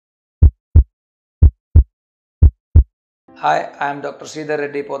Hi, I am Dr. Sreedhar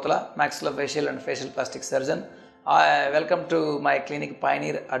Reddy Pothula, maxillofacial and facial plastic surgeon. Welcome to my clinic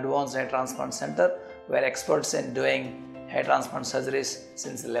Pioneer Advanced Hair Transplant Center. We are experts in doing hair transplant surgeries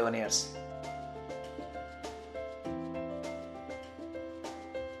since 11 years.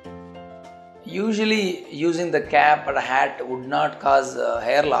 Usually using the cap or hat would not cause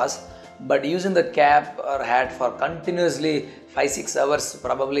hair loss, but using the cap or hat for continuously 5-6 hours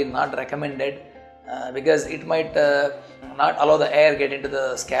probably not recommended because it might not allow the air get into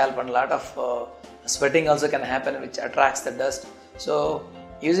the scalp, and a lot of sweating also can happen which attracts the dust. So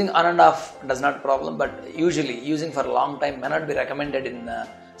using on and off does not problem, but usually using for a long time may not be recommended in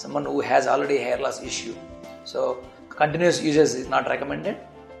someone who has already hair loss issue. So continuous usage is not recommended.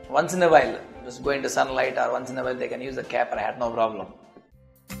 Once in a while, just going to sunlight or once in a while they can use the cap or hat, no problem.